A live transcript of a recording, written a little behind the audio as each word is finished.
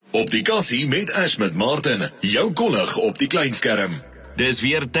Op die Kassie met Ash met Martin, jou kollig op die kleinskerm. Dis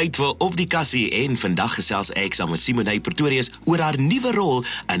weer tyd vir Op die Kassie en vandag gesels ek saam met Simoné Pretorius oor haar nuwe rol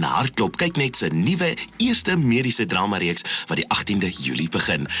in Hartklop, kykNET se nuwe eerste mediese drama-reeks wat die 18de Julie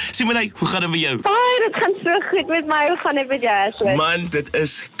begin. Simoné, hoe gaan dit met jou? Dit gaan so goed met my, hoe gaan dit met jou? Man, dit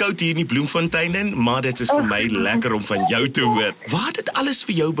is koud hier in die Bloemfontein in, maar dit is vir my lekker om van jou te hoor. Waar het dit alles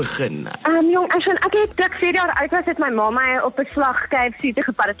vir jou begin? Jong, ek het 4 jaar oud was, het my ma my op 'n slag KFC toe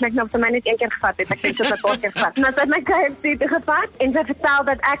gevat. Dit lyk nou of sy my net 1 keer gevat het. Ek dink sy het 'n paar keer gevat. Maar sy het my KFC toe gevat en sy vertel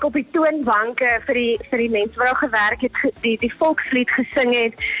dat ek op die toonbanke vir die mense waar ek gewerk het, die volkslied gesing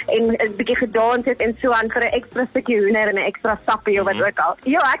het en 'n bietjie gedans het en so aan vir 'n ekstra stukkie hoender en 'n ekstra sappie of wat ook al.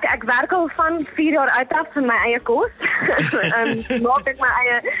 Ja, ek werk al van 4 jaar uit af vir my eie kos. Maak ek my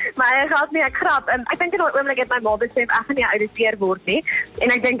eie geld nie, ek grap. Ek dink in daai oomblik het my ma besef ek gaan nie 'n ouditeur word nie.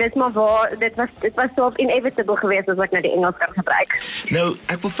 En ek dink dis maar waar dit was so inevitable geweest as ek nou die Engels kan gebruik. Nou,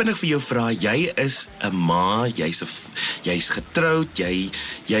 ek wil vinnig vir jou vra, jy is 'n ma, jy's getroud, jy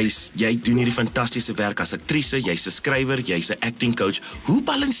doen hierdie fantastiese werk as aktriese, jy's 'n skrywer, jy's 'n acting coach. Hoe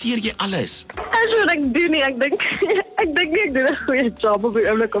balanseer jy alles? As wat ek doen nie, ek dink nie ek doen 'n goeie job op die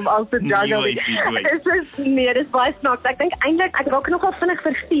oomblik om alles te juggle. Nee, dis baie snaaks. Ek dink eintlik ek raak nogal vinnig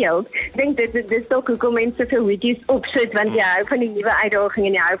verveeld. Ek dink dit is dalk hoekom mense vir wikkies opsit, want jy hou van die nuwe uitdagings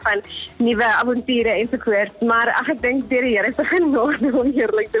en jy hou van nuwe avonture ensovoorts. Maar ek dink deur die Here se genade om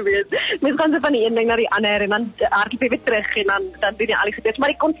eerlik te wees. Mens gaan so van die een ding na die ander en dan hardloop jy weer terug en dan doen jy al die goeders. Maar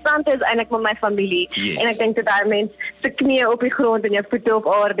die konstante is eintlik met my familie. Yes. En ek dink dat daai mens se knieë op die grond en jou voete op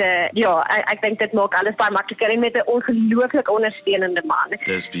aarde, ja, ek dink dit maak alles baie makliker en met 'n ongelooflik ondersteunende man.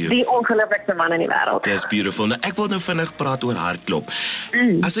 Dis beautiful. Die ongelooflikste man in die wêreld. Dis beautiful. Nou, ek wil nou vinnig praat oor Hartklop.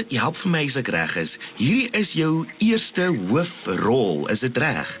 As dit help vir my as ek reg is, hierdie is jou eerste hoofrol, is dit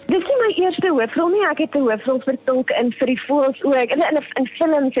reg? Dis nie my eerste hoofrol nie, ek het 'n hoofrol vertolk in vir die voëls ook, in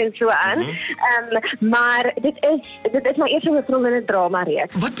films en so aan. Maar dit is my eerste hoofrol in 'n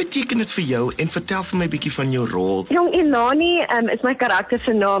drama-reeks. Wat beteken dit vir jou en vertel vir my 'n bietjie van jou rol? Jong, Ilani is my karakter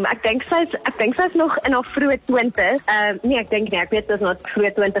se naam. Ek dink sy's nog in haar vroeë 20's. Ek weet dis nog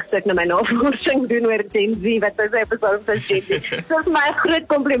vroeë 20's toe ek nou my navorsing doen oor Gen Z, wat sy persoon is Gen Z. So is my groot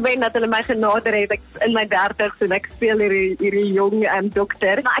kompliment dat hulle my genader het. Ek in my 30's en ek speel hierdie jong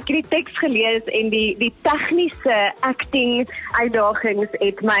dokter. Maar ek het die teks gelees en die tegniese acting uitdagings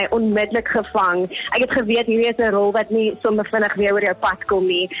het my onmiddellik gevang. Ek het geweet hierdie is 'n rol wat nie sommer vinnig weer oor jou pad kom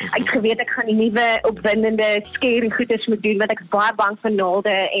nie. Ek het geweet ek gaan die nuwe opwindende scary goeders moet doen, want ek is baie bang vir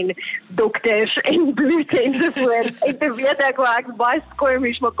naalde en dokters en bloed ensovoorts. En te weet ek is baie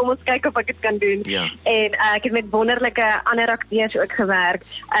squirmish, maar kom ons kyk of ek dit kan doen. Ja. En ek het met wonderlike ander akteurs ook gewerk.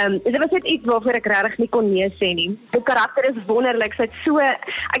 Dit was net iets waarvoor ek regtig nie kon nee sê nie. Die karakter is wonderlik. Sy't so,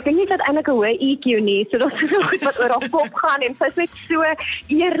 ek dink nie sy het eintlik 'n hoë EQ nie, so daar's soveel goed wat oor haar kop gaan en sy's net so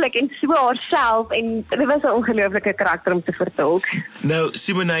eerlik en so haarself en dit was 'n ongelooflike karakter om te vertolk. Nou,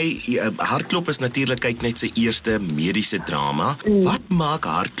 Simoné, Hartklop is natuurlik kykNET se eerste mediese drama. Wat maak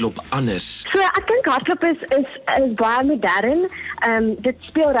Hartklop anders? So ek dink Hartklop is baie modern. Dit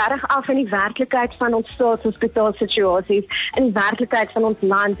speel regtig af in die werklikheid van ons staatshospitaalsituasies, in die werklikheid van ons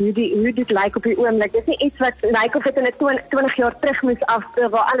land, hoe dit lyk op die oomblik. Dit is nie iets wat lyk of dit in 20 jaar terug moes afspeel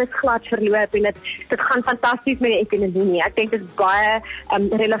waar alles glad verloop en dit gaan fantasties met die ekonomie nie. Ek dink dit is baie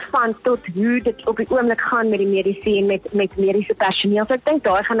relevant tot hoe dit op die oomblik gaan met die mediese en met mediese personeel. So ek dink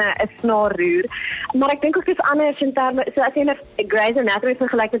daar gaan 'n snaar roer. Maar ek dink ook dit is anders in terme, so as jy net Grey's Anatomy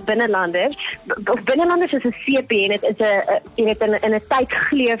vergelyk met Binnelanders, of Binnelanders is 'n CP en dit is 'n in 'n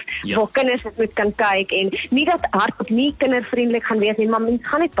tydgleef waar kinders dit moet kan kyk en nie dat Hartklop nie kindervriendelik gaan wees nie, maar mens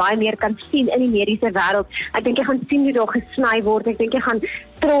gaan net baie meer kan sien in die mediese wêreld. Ek dink jy gaan sien hoe daar gesny word. Ek dink jy gaan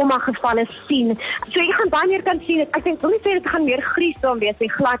trauma gevalle sien. So jy gaan baie meer kan sien. Ek dink wil nie sê dit gaan meer gruisam wees nie,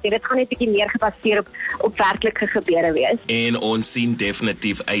 glad nie. Dit gaan net 'n bietjie meer gebaseer op werklike gebeure wees. En ons sien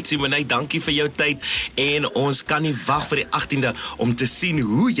definitief uit. Simoné, dankie vir jou tyd en ons kan nie wag vir die 18de om te sien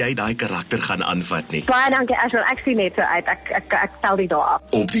hoe jy daai karakter gaan aanvat nie. Baie dankie Ashwell, ek sien net so uit. Ek tel die dae af.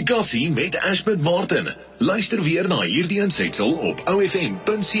 Op die Kassie met Ash met Martin. Luister weer na hierdie insetsel op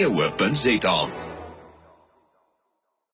ofm.co.za.